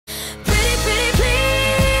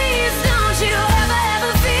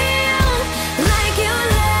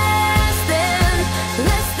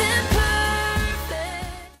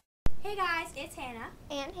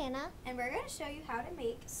and we're going to show you how to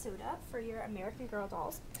make soda for your American Girl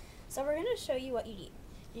dolls. So we're going to show you what you need.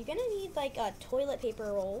 You're going to need like a toilet paper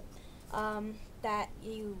roll that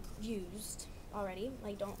you used already.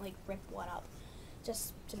 Like, don't like rip one up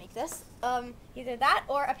just to make this. Either that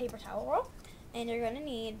or a paper towel roll. And you're going to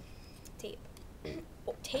need tape.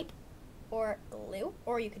 Tape or glue,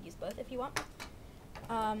 or you could use both if you want.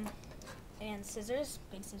 And scissors,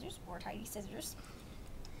 big scissors or tiny scissors.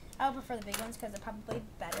 I would prefer the big ones because they're probably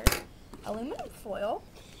better. Aluminum foil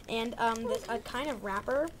and a kind of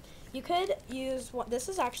wrapper. You could use one. This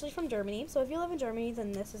is actually from Germany, so if you live in Germany,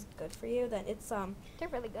 then this is good for you. Then it's they're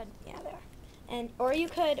really good. Yeah, they are. And or you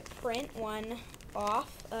could print one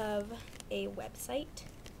off of a website,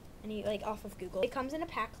 and you like off of Google. It comes in a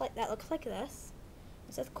pack like that. Looks like this.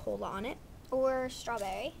 It says cola on it. Or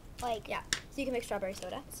strawberry, like yeah. So you can make strawberry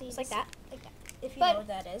soda, so just like that. Like that. If you know what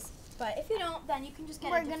that is. But if you don't, then you can just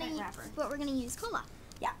get a different wrapper. But we're gonna use cola.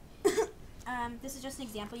 Yeah. This is just an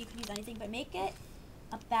example. You can use anything, but make it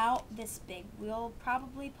about this big. We'll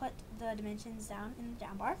probably put the dimensions down in the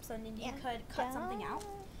down bar, so then you could cut something out,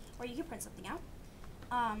 or you could print something out.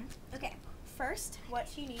 Okay. First,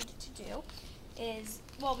 what you need to do is,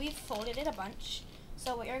 well, we've folded it a bunch.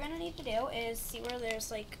 So what you're gonna need to do is see where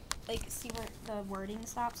there's like see where the wording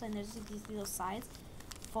stops, and there's like these little sides.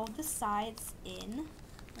 Fold the sides in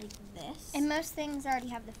like this. And most things already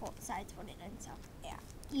have the sides folded in, so yeah,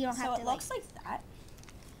 you don't have to. So it looks like that.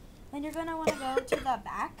 Then you're gonna want to go to the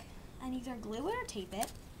back and either glue it or tape it.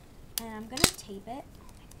 And I'm gonna tape it,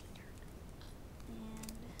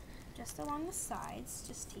 and just along the sides,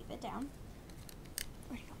 just tape it down.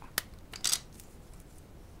 Wait,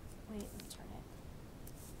 let me turn it.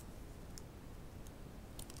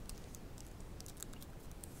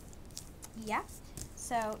 Yeah.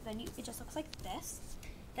 So then it just looks like this.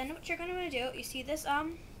 Then what you're gonna want to do, you see this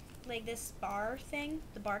like this bar thing,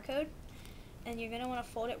 the barcode, and you're gonna want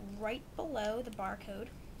to fold it right below the barcode.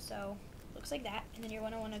 So looks like that, and then you're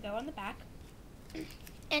gonna want to go on the back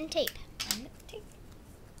and tape. And tape,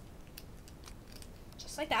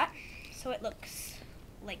 just like that. So it looks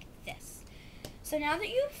like this. So now that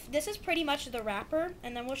this is pretty much the wrapper,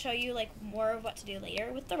 and then we'll show you like more of what to do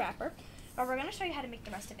later with the wrapper. But we're gonna show you how to make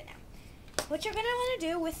the rest of it now. What you're going to want to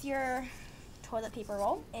do with your toilet paper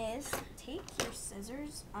roll is take your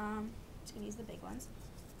scissors, just going to use the big ones,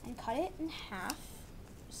 and cut it in half.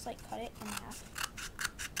 Just like cut it in half.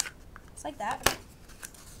 Just like that.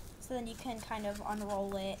 So then you can kind of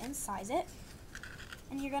unroll it and size it.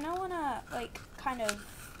 And you're going to want to like kind of,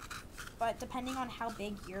 but depending on how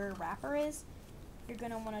big your wrapper is, you're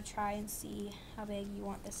going to want to try and see how big you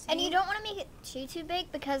want this to be. And you don't want to make it too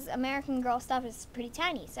big because American Girl stuff is pretty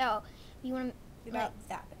tiny. So you want to about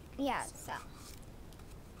that big. Yeah, so.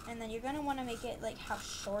 And then you're going to want to make it like how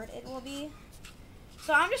short it will be.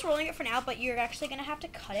 So I'm just rolling it for now, but you're actually going to have to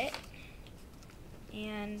cut it.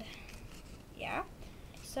 And yeah.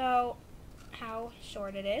 So how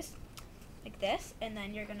short it is, like this. And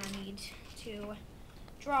then you're going to need to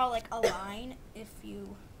draw like a line if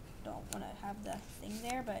you don't want to have the thing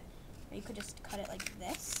there, but you could just cut it like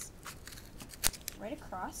this, right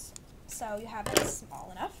across. So you have it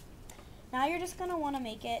small enough. Now you're just going to want to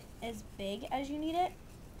make it as big as you need it.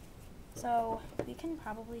 So we can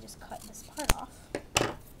probably just cut this part off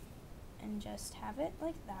and just have it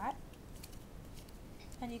like that.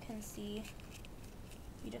 And you can see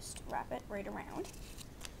you just wrap it right around.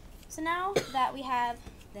 So now that we have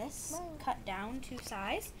this cut down to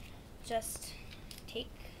size, just take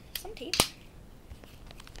some tape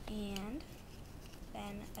and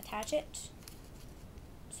then attach it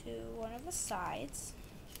to one of the sides.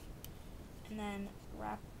 And then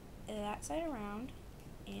wrap that side around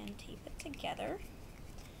and tape it together.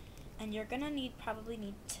 And you're gonna probably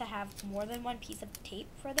need to have more than one piece of tape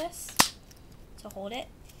for this to hold it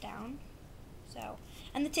down. So,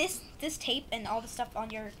 and this tape and all the stuff on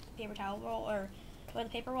your paper towel roll or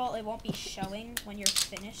toilet paper roll, it won't be showing when you're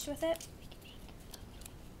finished with it.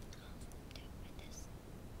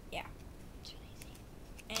 Yeah.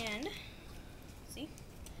 And see.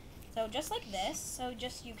 So just like this, so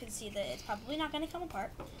just you can see that it's probably not going to come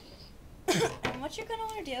apart. And what you're going to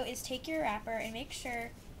want to do is take your wrapper and make sure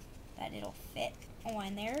that it'll fit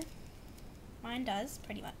on there. Mine does,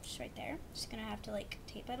 pretty much, right there. Just going to have to, like,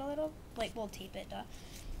 tape it a little. Like, we'll tape it,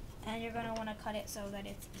 and you're going to want to cut it so that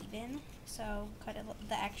it's even. So cut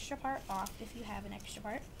the extra part off if you have an extra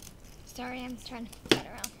part. Sorry, I'm trying to cut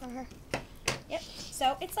around for her. Yep.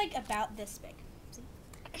 So it's, like, about this big. See?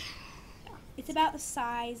 It's about the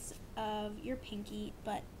size of your pinky,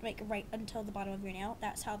 but like right until the bottom of your nail.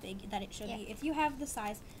 That's how big that it should be. If you have the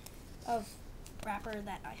size of wrapper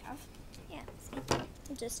that I have, Yeah,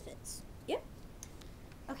 it just fits. Yep.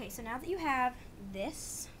 Okay, so now that you have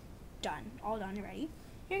this done, all done already,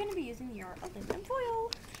 you're going to be using your aluminum foil.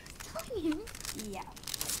 Yeah.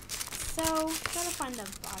 So, gotta find the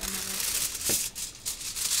bottom of it.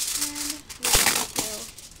 And you're going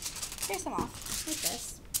to tear some off, like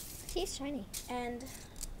this. He's shiny. And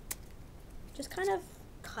just kind of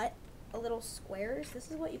cut a little squares. This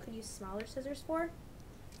is what you could use smaller scissors for.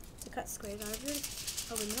 To cut squares out of your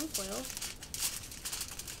aluminum foil.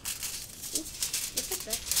 Just like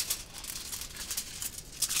this.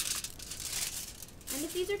 And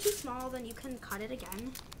if these are too small, then you can cut it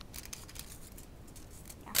again.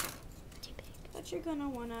 Yeah. Too big. But you're gonna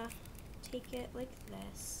wanna take it like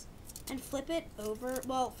this and flip it over.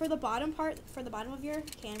 Well, for the bottom part, for the bottom of your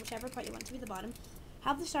can, whichever part you want to be the bottom,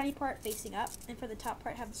 have the shiny part facing up, and for the top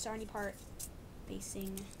part, have the shiny part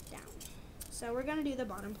facing down. So we're gonna do the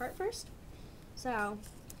bottom part first. So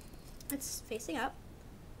it's facing up,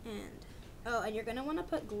 and and you're gonna wanna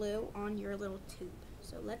put glue on your little tube.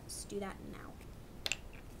 So let's do that now.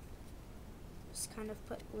 Just kind of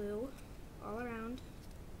put glue all around.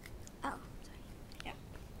 Oh, yeah.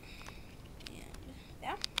 And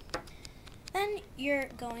yeah. Then you're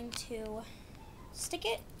going to stick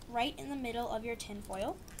it right in the middle of your tin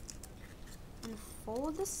foil and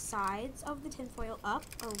fold the sides of the tin foil up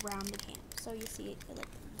around the can. So you see it like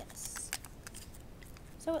this.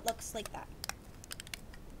 So it looks like that.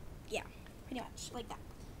 Yeah, pretty much like that.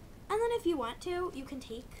 And then if you want to, you can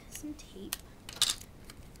take some tape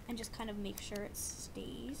and just kind of make sure it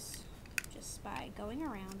stays just by going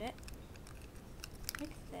around it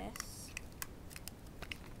like this.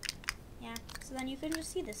 Yeah, so then you can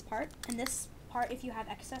just see this part, and this part, if you have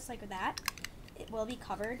excess like that, it will be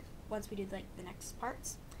covered once we do like the next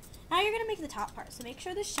parts. Now you're gonna make the top part, so make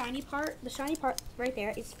sure the shiny part right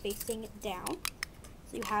there is facing down.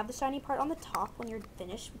 So you have the shiny part on the top when you're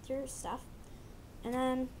finished with your stuff. And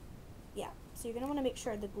then, yeah, so you're gonna wanna make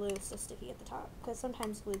sure the glue is still sticky at the top, because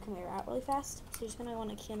sometimes glue can wear out really fast. So you're just gonna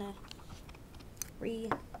wanna kinda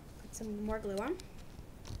put some more glue on.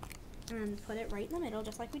 And put it right in the middle,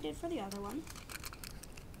 just like we did for the other one.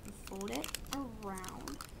 And fold it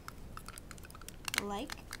around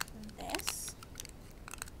like this.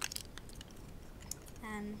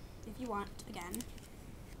 And if you want, again,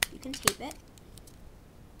 you can tape it.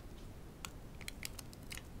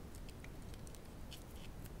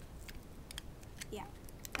 Yeah.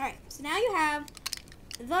 Alright, so now you have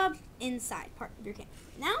the inside part of your can.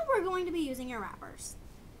 Now we're going to be using your wrappers.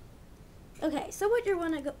 Okay, so what you're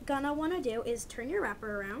gonna want to do is turn your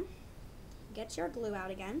wrapper around, get your glue out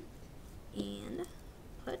again, and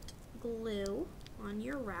put glue on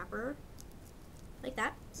your wrapper like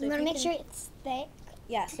that. So you want to make sure it's thick.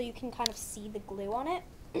 Yeah, so you can kind of see the glue on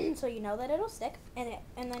it, so you know that it'll stick. And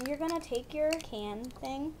then you're gonna take your can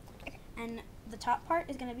thing, and the top part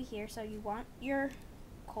is gonna be here. So you want your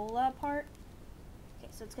cola part. Okay,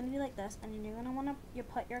 so it's gonna be like this, and then you're gonna want to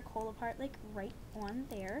put your cola part like right on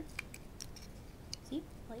there. See,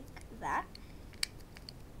 like that,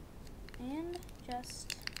 and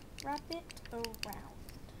just wrap it around.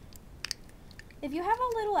 If you have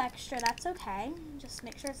a little extra, that's okay. Just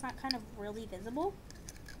make sure it's not kind of really visible.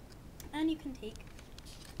 And you can take,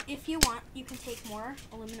 if you want, you can take more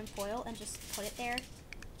aluminum foil and just put it there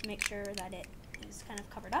to make sure that it is kind of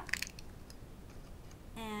covered up.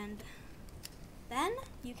 And then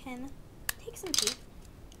you can take some tape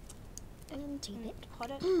and tape it. Put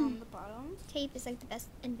it on the bottom. Tape is like the best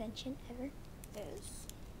invention ever. Is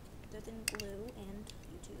other than glue and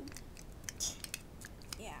YouTube.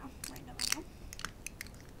 Yeah, right now.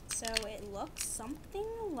 So it looks something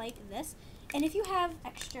like this. And if you have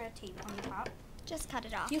extra tape on the top, just cut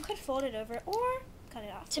it off. you could fold it over or cut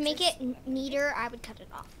it off. To make it neater, I would cut it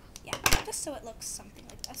off. Yeah, just so it looks something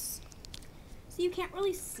like this. So you can't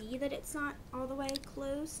really see that it's not all the way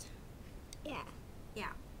closed. Yeah. Yeah,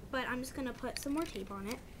 but I'm just gonna put some more tape on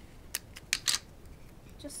it,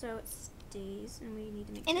 just so it stays. And we need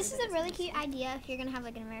to make. And sure this is that a really it's cute idea. If you're gonna have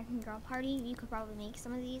like an American Girl party, you could probably make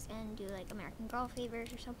some of these and do like American Girl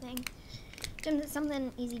favors or something.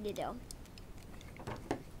 Something easy to do.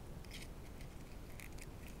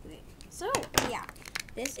 Okay. So yeah,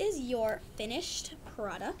 this is your finished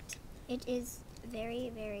product. It is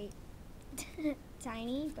very, very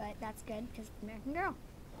tiny, but that's good because it's American Girl.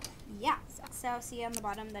 Yeah. So see on the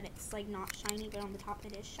bottom that it's like not shiny, but on the top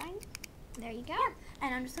it is shiny. There you go. Yeah.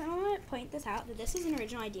 And I'm just gonna point this out that this is an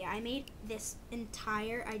original idea. I made this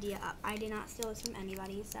entire idea up. I did not steal this from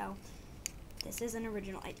anybody, so this is an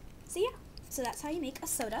original idea. So yeah. So that's how you make a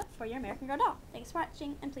soda for your American Girl doll. Thanks for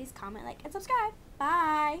watching, and please comment, like, and subscribe.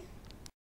 Bye!